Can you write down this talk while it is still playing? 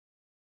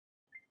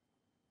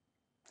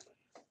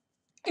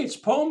It's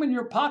Poem in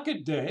Your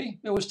Pocket Day.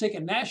 It was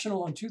taken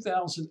national in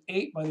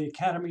 2008 by the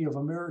Academy of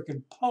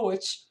American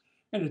Poets.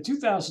 And in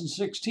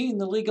 2016,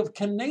 the League of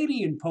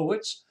Canadian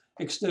Poets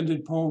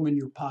extended Poem in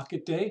Your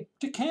Pocket Day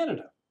to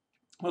Canada.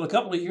 Well, a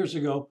couple of years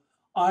ago,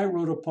 I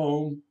wrote a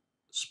poem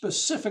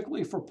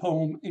specifically for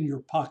Poem in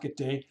Your Pocket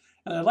Day,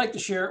 and I'd like to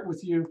share it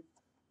with you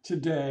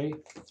today.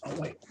 Oh,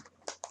 wait.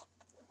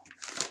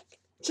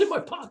 It's in my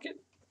pocket.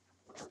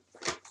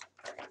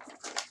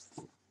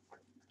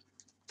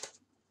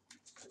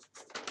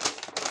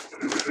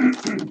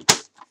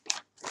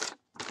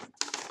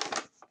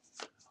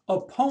 A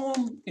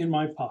Poem in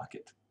My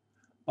Pocket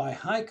by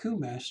Haiku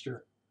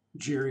Master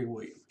Jerry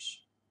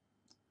Williams.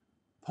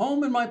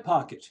 Poem in my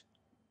pocket,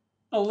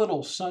 a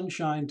little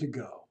sunshine to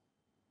go.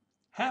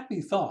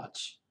 Happy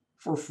thoughts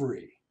for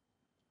free.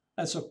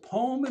 That's a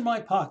poem in my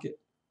pocket,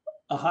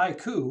 a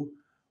haiku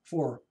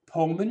for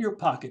Poem in Your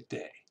Pocket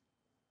Day.